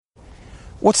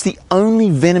What's the only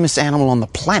venomous animal on the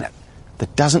planet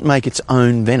that doesn't make its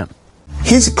own venom?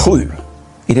 Here's a clue.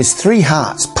 It has 3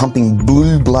 hearts pumping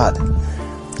blue blood.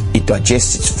 It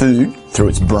digests its food through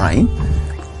its brain,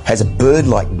 has a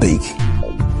bird-like beak,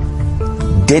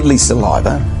 deadly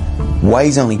saliva,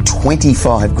 weighs only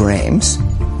 25 grams,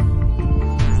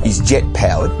 is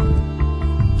jet-powered,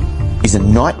 is a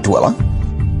night dweller,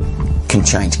 can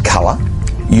change colour,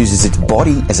 uses its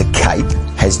body as a cape,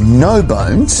 has no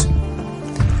bones,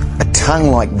 a tongue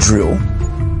like drill,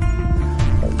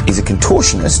 is a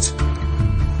contortionist.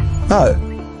 Oh,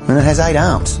 and it has 8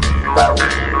 arms.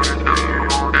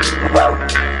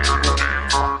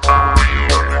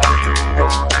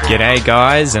 G'day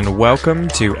guys and welcome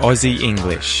to Aussie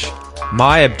English.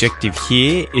 My objective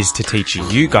here is to teach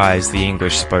you guys the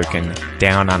English spoken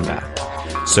down under.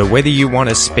 So whether you want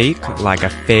to speak like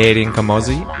a fair dinkum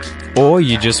Aussie, or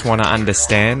you just want to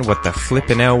understand what the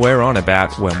flippin' hell we're on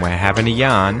about when we're having a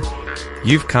yarn,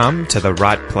 you've come to the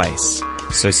right place.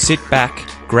 So sit back,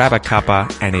 grab a cuppa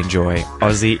and enjoy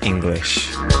Aussie English.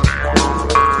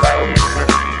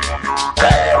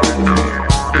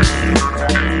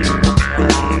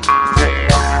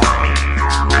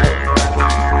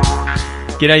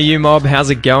 G'day you mob, how's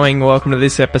it going? Welcome to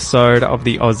this episode of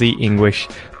the Aussie English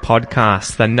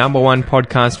podcast, the number one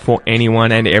podcast for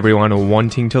anyone and everyone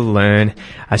wanting to learn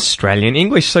Australian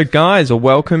English. So guys,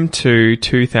 welcome to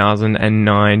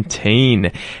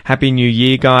 2019. Happy New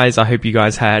Year guys. I hope you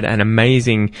guys had an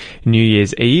amazing New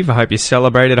Year's Eve. I hope you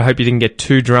celebrated. I hope you didn't get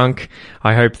too drunk.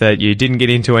 I hope that you didn't get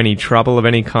into any trouble of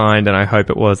any kind, and I hope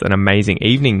it was an amazing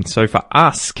evening. So for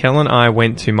us, Kel and I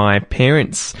went to my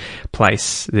parents'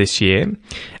 place this year.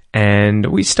 And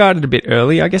we started a bit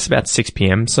early, I guess about 6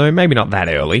 p.m, so maybe not that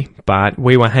early, but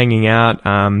we were hanging out,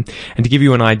 and to give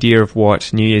you an idea of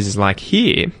what New Year's is like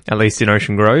here, at least in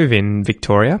Ocean Grove in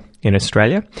Victoria, in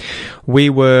Australia, we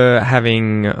were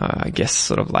having, I guess,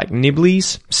 sort of like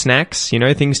nibblies, snacks, you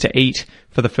know, things to eat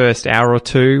for the first hour or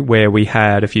two, where we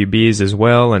had a few beers as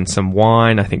well and some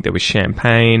wine. I think there was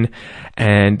champagne.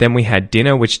 And then we had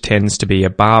dinner, which tends to be a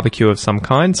barbecue of some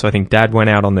kind. So I think Dad went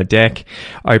out on the deck,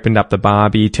 opened up the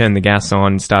barbie, turned the gas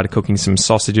on, started cooking some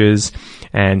sausages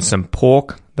and some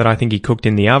pork that I think he cooked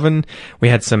in the oven. We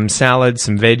had some salad,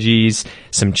 some veggies,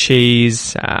 some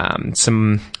cheese,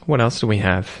 what else do we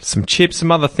have? Some chips,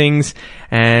 some other things.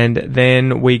 And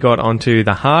then we got onto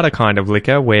the harder kind of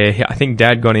liquor, where I think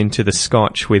Dad got into the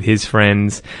scotch with his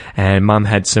friends and Mum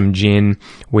had some gin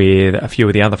with a few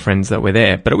of the other friends that were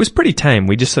there. But it was pretty tame.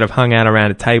 We just sort of hung out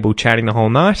around a table chatting the whole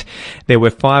night. There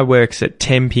were fireworks at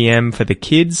 10 p.m. for the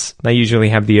kids. They usually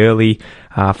have the early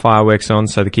fireworks on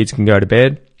so the kids can go to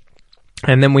bed.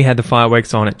 And then we had the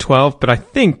fireworks on at 12, but I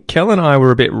think Kel and I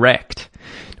were a bit wrecked.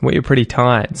 We were pretty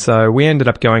tired, so we ended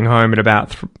up going home at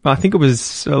about, I think it was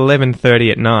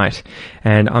 11:30 at night,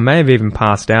 and I may have even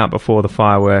passed out before the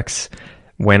fireworks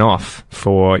went off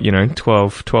for,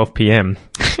 12 p.m.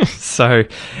 So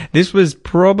this was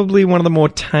probably one of the more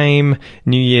tame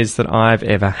New Year's that I've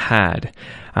ever had.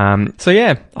 So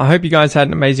yeah, I hope you guys had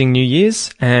an amazing New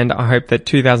Year's, and I hope that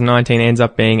 2019 ends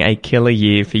up being a killer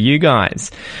year for you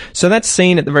guys. So that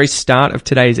scene at the very start of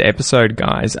today's episode,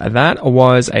 guys, that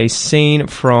was a scene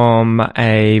from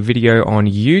a video on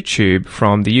YouTube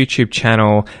from the YouTube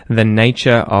channel The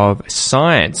Nature of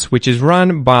Science, which is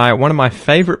run by one of my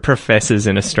favorite professors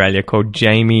in Australia called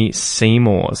Jamie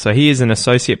Seymour. So he is an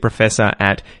associate professor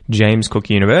at James Cook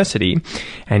University,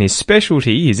 and his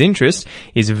specialty, his interest,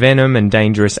 is venom and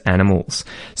dangerous animals.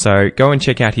 So go and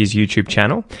check out his YouTube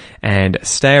channel and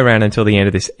stay around until the end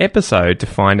of this episode to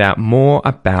find out more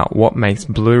about what makes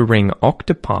blue ring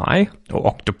octopi or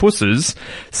octopuses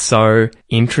so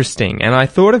interesting. And I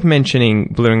thought of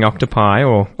mentioning blue ring octopi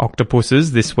or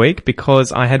octopuses this week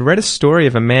because I had read a story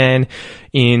of a man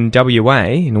in WA,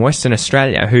 in Western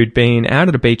Australia, who'd been out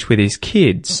at a beach with his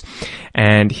kids,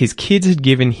 and his kids had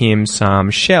given him some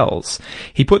shells.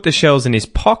 He put the shells in his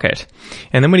pocket,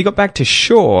 and then when he got back to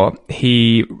shore,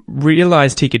 he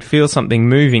realized he could feel something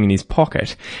moving in his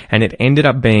pocket, and it ended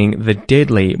up being the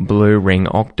deadly blue ring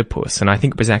octopus. And I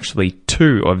think it was actually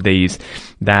 2 of these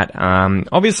that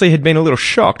obviously had been a little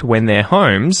shocked when their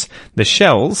homes, the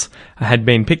shells, had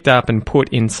been picked up and put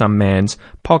in some man's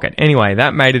pocket. Anyway,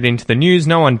 that made it into the news.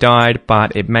 No one died,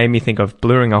 but it made me think of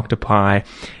blue ring octopi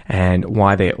and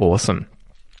why they're awesome.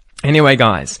 Anyway,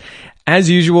 guys, as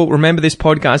usual, remember this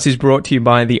podcast is brought to you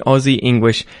by the Aussie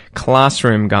English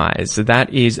Classroom, guys.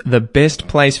 That is the best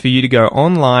place for you to go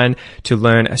online to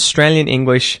learn Australian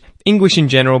English English in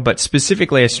general, but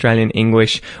specifically Australian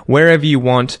English, wherever you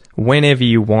want, whenever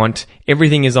you want.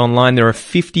 Everything is online. There are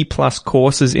 50 plus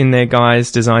courses in there,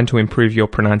 guys, designed to improve your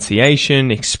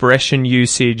pronunciation, expression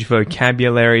usage,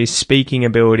 vocabulary, speaking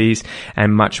abilities,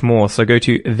 and much more. So go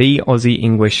to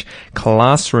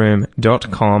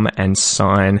theaussieenglishclassroom.com and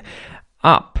sign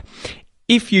up.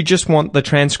 If you just want the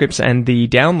transcripts and the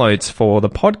downloads for the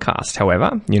podcast,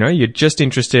 however, you're just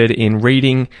interested in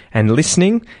reading and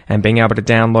listening and being able to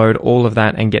download all of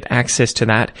that and get access to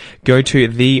that, go to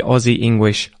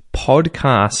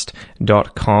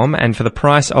theaussieenglishpodcast.com, and for the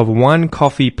price of one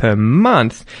coffee per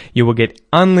month, you will get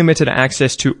unlimited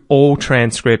access to all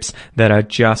transcripts that are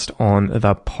just on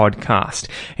the podcast.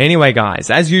 Anyway, guys,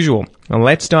 as usual,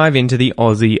 let's dive into the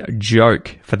Aussie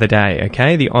joke for the day,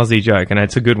 okay? The Aussie joke, and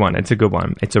it's a good one. It's a good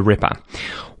one. It's a ripper.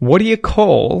 What do you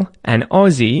call an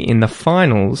Aussie in the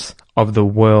finals of the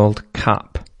World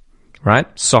Cup? Right?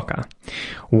 Soccer.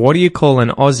 What do you call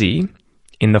an Aussie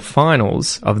in the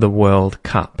finals of the World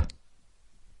Cup?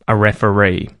 A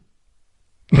referee.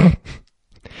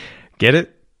 Get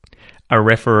it? A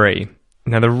referee.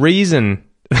 Now, the reason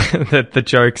that the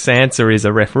joke's answer is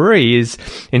a referee is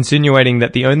insinuating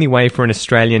that the only way for an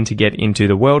Australian to get into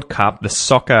the World Cup, the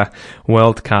Soccer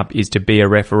World Cup, is to be a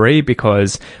referee,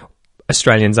 because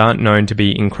Australians aren't known to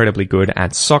be incredibly good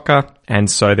at soccer, and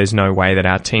so there's no way that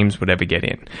our teams would ever get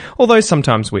in. Although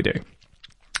sometimes we do.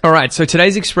 Alright, so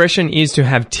today's expression is to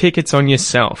have tickets on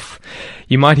yourself.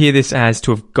 You might hear this as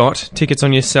to have got tickets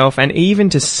on yourself, and even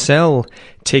to sell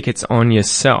tickets on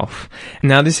yourself.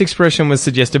 Now, this expression was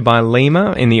suggested by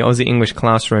Lima in the Aussie English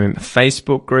Classroom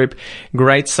Facebook group.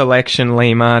 Great selection,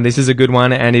 Lima. This is a good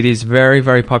one, and it is very,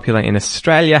 very popular in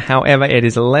Australia. However, it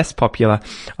is less popular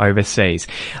overseas.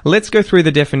 Let's go through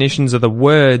the definitions of the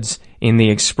words in the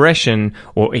expression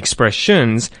or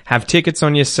expressions: have tickets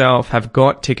on yourself, have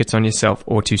got tickets on yourself,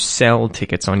 or to sell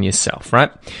tickets on yourself,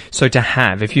 right? So to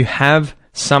have, if you have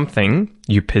something,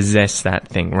 you possess that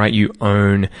thing, right? You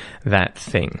own that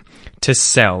thing. To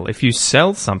sell, if you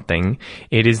sell something,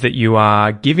 it is that you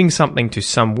are giving something to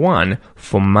someone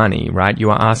for money, right?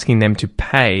 You are asking them to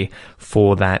pay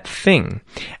for that thing.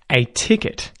 A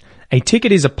ticket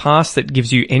is a pass that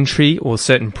gives you entry or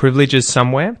certain privileges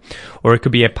somewhere, or it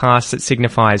could be a pass that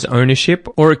signifies ownership,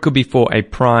 or it could be for a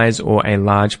prize or a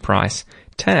large price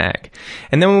tag.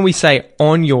 And then when we say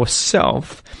on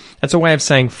yourself, that's a way of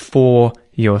saying for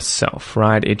yourself,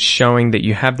 right? It's showing that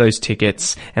you have those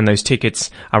tickets, and those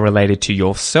tickets are related to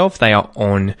yourself. They are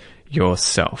on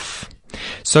yourself.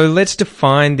 So let's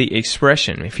define the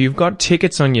expression. If you've got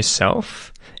tickets on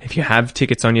yourself, if you have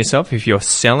tickets on yourself, if you're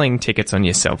selling tickets on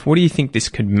yourself, what do you think this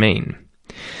could mean?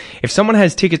 If someone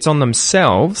has tickets on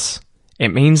themselves,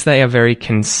 it means they are very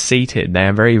conceited, they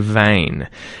are very vain.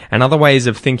 And other ways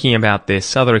of thinking about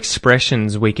this, other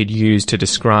expressions we could use to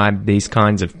describe these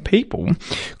kinds of people,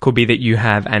 could be that you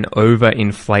have an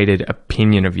overinflated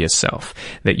opinion of yourself,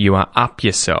 that you are up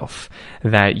yourself,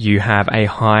 that you have a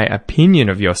high opinion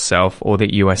of yourself, or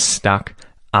that you are stuck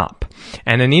up.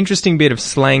 And an interesting bit of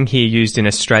slang here used in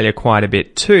Australia quite a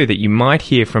bit too, that you might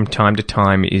hear from time to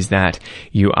time, is that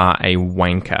you are a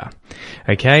wanker.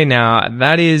 Okay, now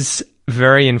that is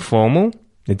very informal.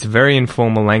 It's very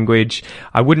informal language.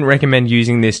 I wouldn't recommend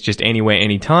using this just anywhere,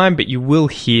 anytime, but you will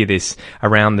hear this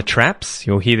around the traps.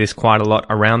 You'll hear this quite a lot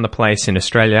around the place in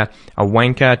Australia. A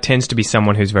wanker tends to be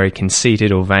someone who's very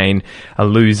conceited or vain, a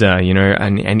loser,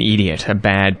 an idiot, a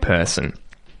bad person.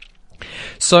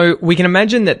 So we can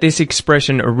imagine that this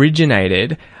expression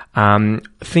originated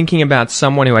thinking about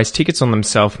someone who has tickets on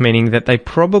themselves, meaning that they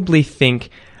probably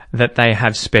think that they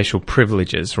have special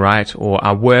privileges, right? Or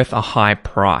are worth a high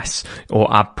price, or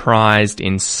are prized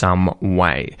in some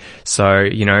way. So,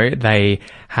 they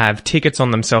have tickets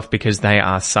on themselves because they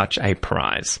are such a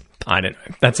prize. I don't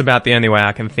know. That's about the only way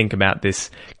I can think about this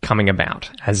coming about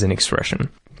as an expression.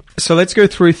 So let's go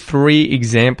through 3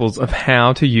 examples of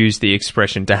how to use the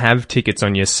expression to have tickets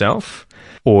on yourself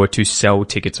or to sell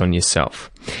tickets on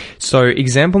yourself. So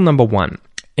example number 1,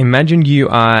 imagine you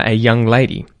are a young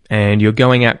lady and you're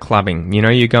going out clubbing.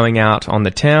 You're going out on the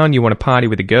town, you want to party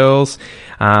with the girls.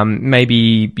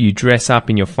 Maybe you dress up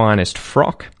in your finest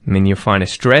frock, in your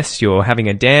finest dress, you're having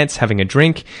a dance, having a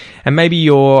drink, and maybe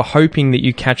you're hoping that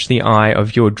you catch the eye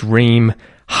of your dream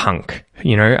hunk,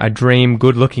 a dream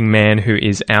good-looking man who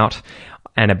is out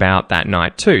and about that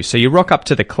night too. So you rock up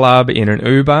to the club in an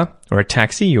Uber or a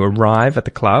taxi. You arrive at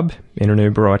the club in an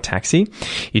Uber or a taxi.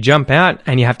 You jump out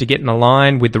and you have to get in a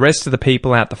line with the rest of the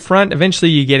people out the front.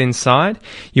 Eventually you get inside.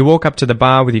 You walk up to the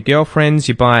bar with your girlfriends.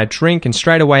 You buy a drink, and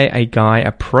straight away a guy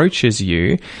approaches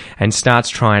you and starts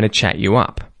trying to chat you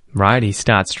up. right? He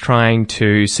starts trying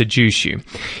to seduce you.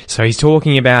 So he's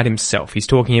talking about himself. He's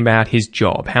talking about his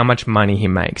job, how much money he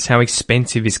makes, how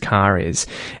expensive his car is.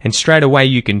 And straight away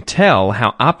you can tell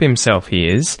how up himself he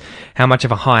is, how much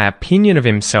of a high opinion of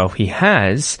himself he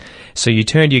has. So you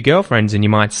turn to your girlfriends and you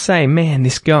might say, man,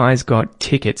 this guy's got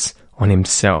tickets on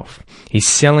himself. He's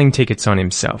selling tickets on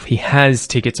himself. He has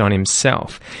tickets on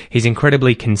himself. He's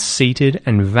incredibly conceited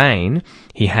and vain.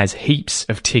 He has heaps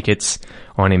of tickets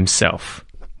on himself.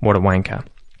 What a wanker.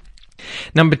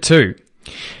 Number 2,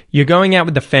 you're going out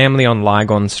with the family on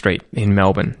Lygon Street in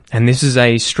Melbourne. And this is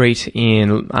a street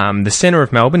in the centre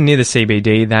of Melbourne, near the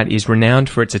CBD, that is renowned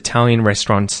for its Italian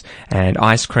restaurants and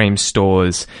ice cream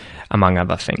stores, among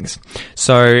other things.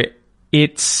 So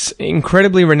it's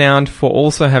incredibly renowned for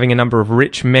also having a number of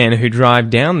rich men who drive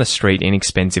down the street in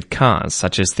expensive cars,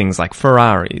 such as things like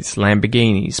Ferraris,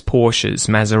 Lamborghinis, Porsches,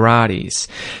 Maseratis.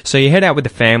 So you head out with the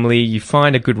family, you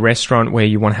find a good restaurant where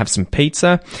you want to have some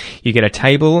pizza, you get a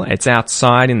table, it's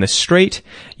outside in the street,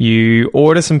 you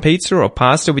order some pizza or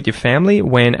pasta with your family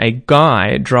when a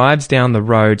guy drives down the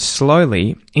road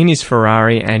slowly in his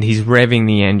Ferrari and he's revving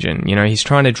the engine. You know, he's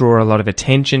trying to draw a lot of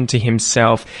attention to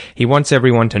himself. He wants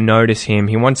everyone to notice him.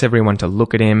 He wants everyone to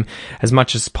look at him as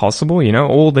much as possible. You know,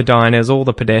 all the diners, all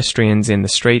the pedestrians in the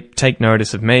street, take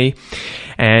notice of me.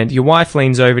 And your wife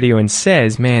leans over to you and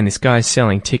says, man, this guy's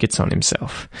selling tickets on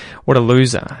himself. What a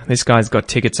loser. This guy's got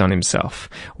tickets on himself.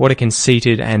 What a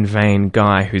conceited and vain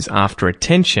guy who's after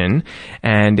attention.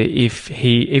 And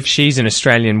if she's an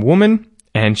Australian woman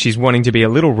and she's wanting to be a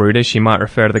little ruder, she might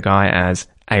refer to the guy as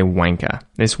a wanker.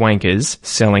 This wanker's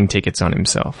selling tickets on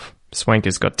himself. This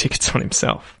wanker's got tickets on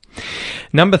himself.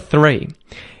 Number 3,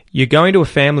 you're going to a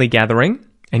family gathering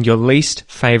and your least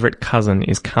favourite cousin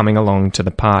is coming along to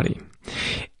the party.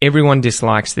 Everyone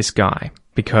dislikes this guy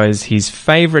because his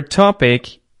favourite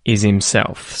topic is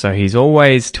himself. So he's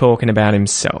always talking about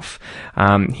himself.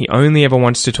 He only ever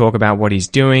wants to talk about what he's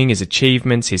doing, his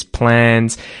achievements, his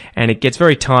plans, and it gets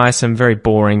very tiresome, very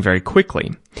boring very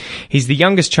quickly. He's the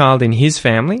youngest child in his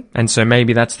family, and so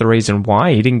maybe that's the reason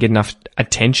why he didn't get enough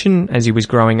attention as he was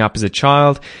growing up as a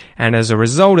child, and as a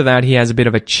result of that, he has a bit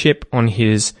of a chip on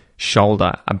his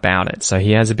shoulder about it. So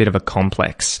he has a bit of a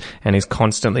complex and is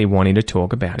constantly wanting to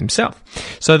talk about himself.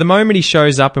 So the moment he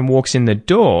shows up and walks in the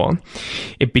door,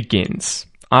 it begins.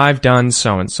 I've done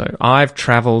so-and-so. I've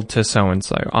traveled to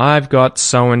so-and-so. I've got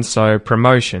so-and-so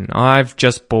promotion. I've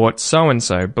just bought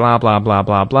so-and-so. Blah, blah, blah,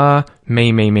 blah, blah.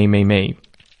 Me, me, me, me, me.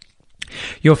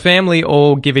 Your family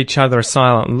all give each other a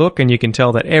silent look and you can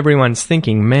tell that everyone's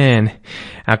thinking, man,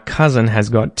 our cousin has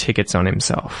got tickets on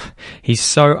himself. He's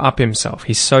so up himself.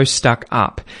 He's so stuck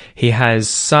up. He has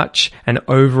such an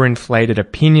overinflated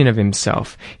opinion of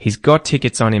himself. He's got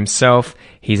tickets on himself.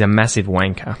 He's a massive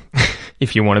wanker.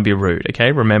 If you want to be rude,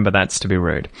 okay? Remember that's to be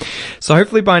rude. So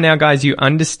hopefully by now, guys, you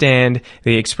understand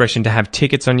the expression to have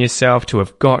tickets on yourself, to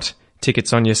have got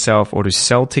tickets on yourself, or to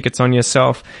sell tickets on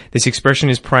yourself. This expression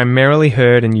is primarily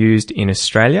heard and used in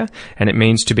Australia, and it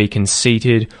means to be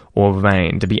conceited or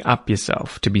vain, to be up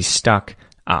yourself, to be stuck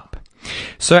up.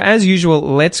 So as usual,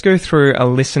 let's go through a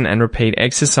listen and repeat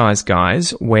exercise,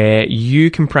 guys, where you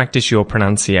can practice your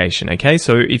pronunciation, okay?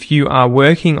 So if you are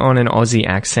working on an Aussie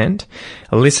accent,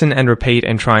 listen and repeat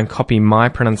and try and copy my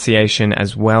pronunciation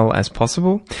as well as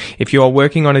possible. If you are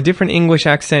working on a different English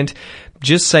accent,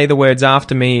 just say the words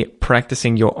after me,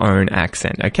 practicing your own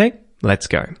accent, okay? Let's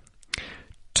go.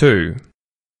 To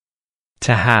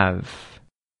have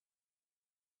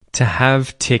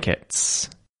tickets.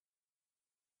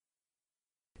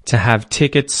 To have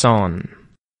tickets on.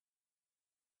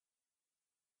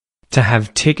 To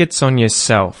have tickets on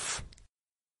yourself.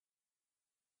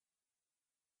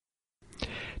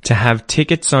 To have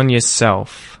tickets on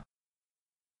yourself.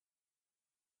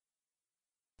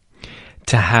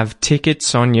 To have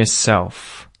tickets on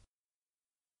yourself.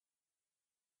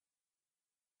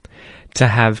 To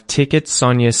have tickets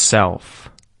on yourself.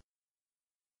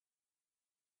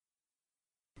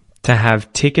 To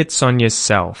have tickets on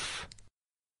yourself.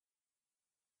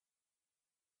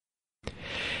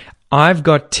 I've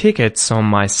got tickets on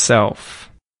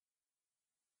myself.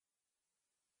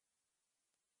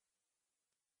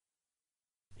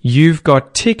 You've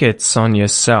got tickets on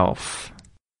yourself.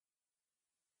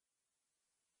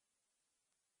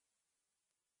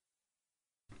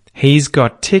 He's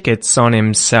got tickets on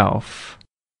himself.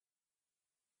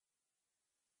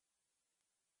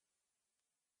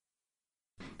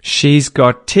 She's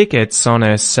got tickets on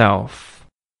herself.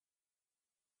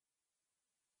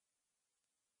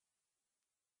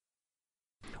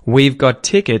 We've got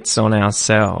tickets on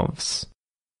ourselves.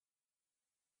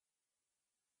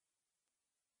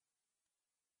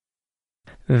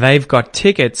 They've got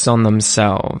tickets on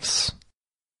themselves.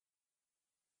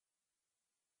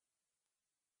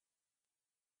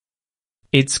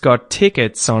 It's got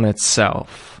tickets on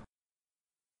itself.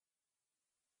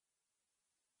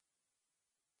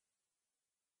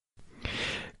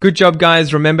 Good job,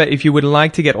 guys. Remember, if you would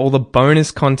like to get all the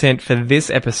bonus content for this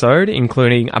episode,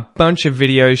 including a bunch of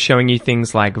videos showing you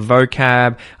things like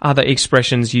vocab, other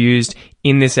expressions used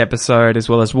in this episode, as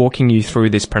well as walking you through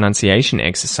this pronunciation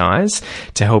exercise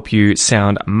to help you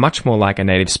sound much more like a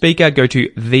native speaker, go to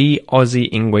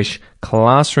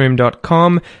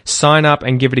theaussieenglishclassroom.com, sign up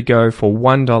and give it a go for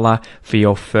 $1 for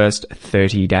your first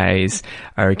 30 days.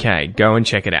 Okay, go and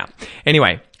check it out.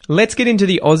 Anyway, let's get into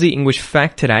the Aussie English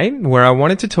fact today, where I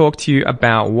wanted to talk to you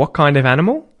about what kind of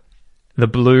animal? The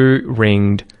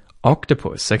blue-ringed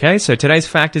octopus. Okay, so today's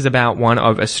fact is about one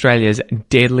of Australia's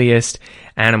deadliest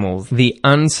animals, the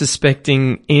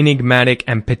unsuspecting, enigmatic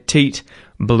and petite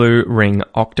blue-ring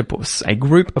octopus, a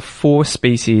group of 4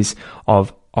 species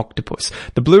of octopus.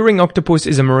 The blue-ring octopus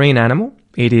is a marine animal.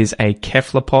 It is a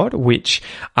cephalopod, which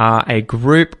are a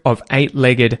group of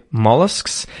 8-legged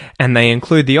mollusks, and they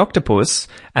include the octopus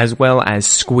as well as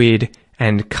squid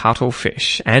and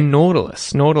cuttlefish and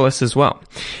nautilus as well.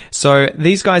 So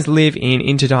these guys live in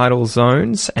intertidal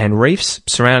zones and reefs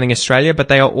surrounding Australia, but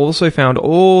they are also found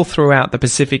all throughout the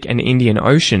Pacific and Indian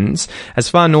Oceans, as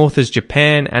far north as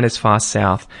Japan and as far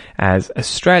south as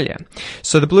Australia.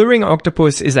 So the blue ring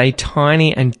octopus is a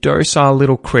tiny and docile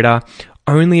little critter,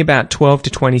 only about 12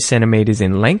 to 20 centimeters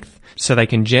in length, so they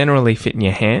can generally fit in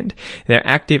your hand. They're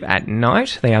active at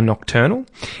night, they are nocturnal,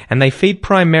 and they feed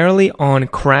primarily on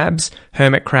crabs,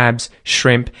 hermit crabs,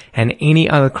 shrimp, and any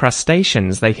other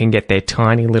crustaceans they can get their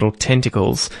tiny little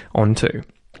tentacles onto.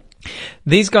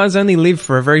 These guys only live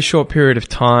for a very short period of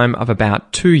time of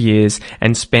about 2 years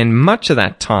and spend much of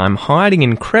that time hiding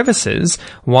in crevices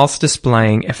whilst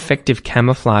displaying effective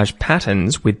camouflage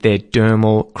patterns with their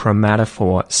dermal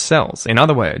chromatophore cells. In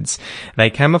other words, they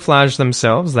camouflage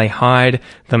themselves, they hide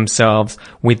themselves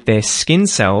with their skin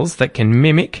cells that can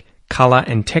mimic colour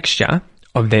and texture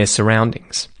of their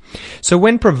surroundings. So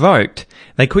when provoked,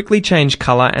 they quickly change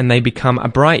colour and they become a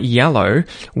bright yellow,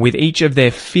 with each of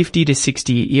their 50 to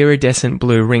 60 iridescent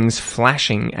blue rings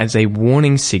flashing as a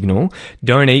warning signal,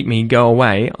 "Don't eat me, go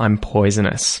away, I'm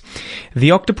poisonous."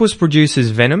 The octopus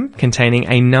produces venom containing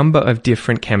a number of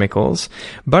different chemicals,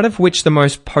 but of which the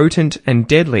most potent and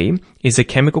deadly is a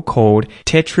chemical called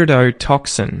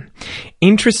tetrodotoxin.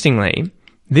 Interestingly,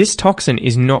 this toxin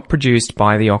is not produced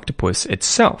by the octopus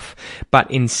itself, but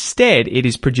instead it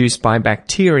is produced by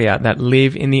bacteria that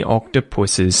live in the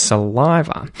octopus's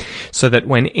saliva, so that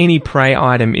when any prey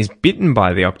item is bitten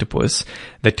by the octopus,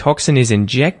 the toxin is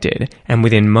injected, and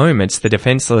within moments the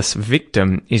defenseless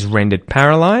victim is rendered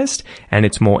paralyzed, and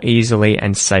it's more easily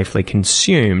and safely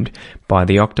consumed by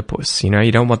the octopus. You know,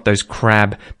 you don't want those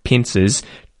crab pincers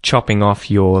chopping off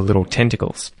your little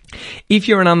tentacles. If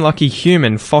you're an unlucky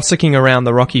human fossicking around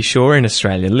the rocky shore in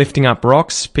Australia, lifting up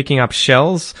rocks, picking up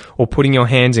shells, or putting your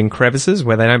hands in crevices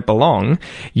where they don't belong,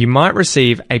 you might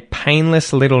receive a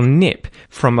painless little nip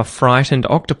from a frightened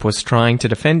octopus trying to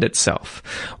defend itself.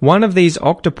 One of these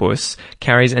octopus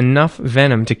carries enough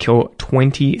venom to kill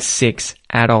 26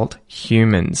 adult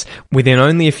humans within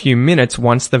only a few minutes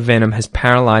once the venom has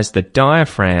paralyzed the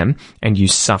diaphragm and you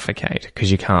suffocate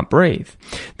because you can't breathe.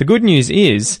 The good news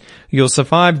is you'll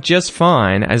survive just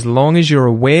fine as long as you're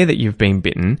aware that you've been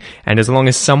bitten, and as long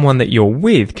as someone that you're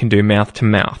with can do mouth to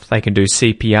mouth. They can do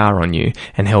CPR on you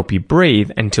and help you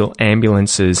breathe until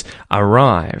ambulances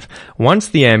arrive. Once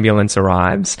the ambulance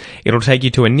arrives, it'll take you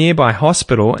to a nearby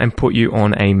hospital and put you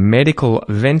on a medical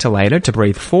ventilator to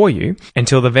breathe for you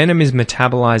until the venom is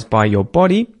metabolized by your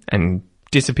body and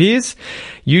disappears,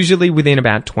 usually within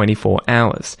about 24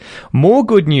 hours. More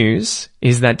good news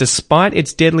is that despite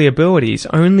its deadly abilities,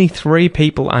 only 3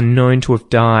 people are known to have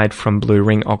died from blue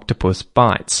ring octopus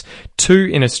bites, 2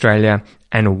 in Australia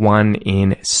and 1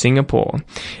 in Singapore.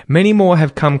 Many more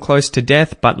have come close to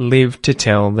death but live to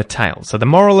tell the tale. So the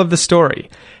moral of the story,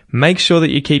 make sure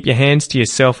that you keep your hands to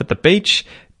yourself at the beach.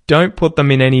 Don't put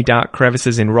them in any dark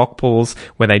crevices in rock pools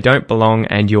where they don't belong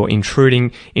and you're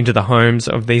intruding into the homes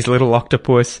of these little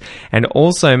octopus. And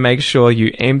also make sure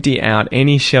you empty out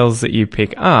any shells that you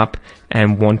pick up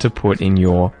and want to put in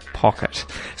your pocket.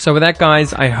 So with that,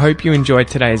 guys, I hope you enjoyed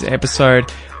today's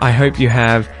episode. I hope you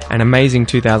have an amazing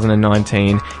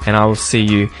 2019, and I will see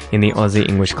you in the Aussie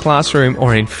English Classroom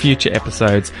or in future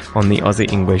episodes on the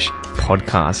Aussie English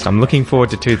podcast. I'm looking forward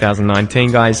to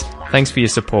 2019, guys. Thanks for your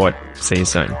support. See you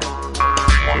soon.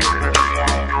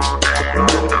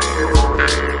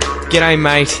 G'day,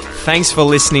 mate. Thanks for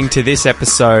listening to this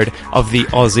episode of the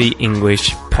Aussie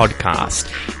English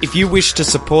Podcast. If you wish to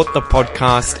support the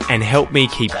podcast and help me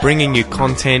keep bringing you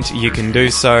content, you can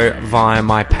do so via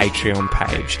my Patreon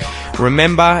page.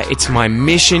 Remember, it's my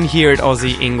mission here at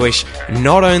Aussie English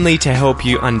not only to help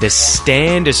you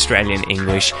understand Australian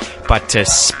English, but to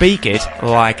speak it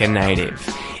like a native.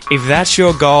 If that's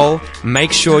your goal,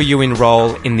 make sure you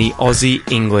enroll in the Aussie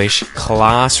English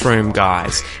Classroom,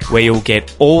 guys, where you'll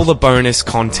get all the bonus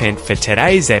content for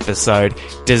today's episode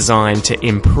designed to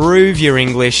improve your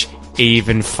English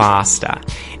even faster.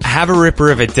 Have a ripper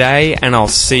of a day, and I'll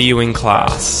see you in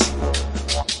class.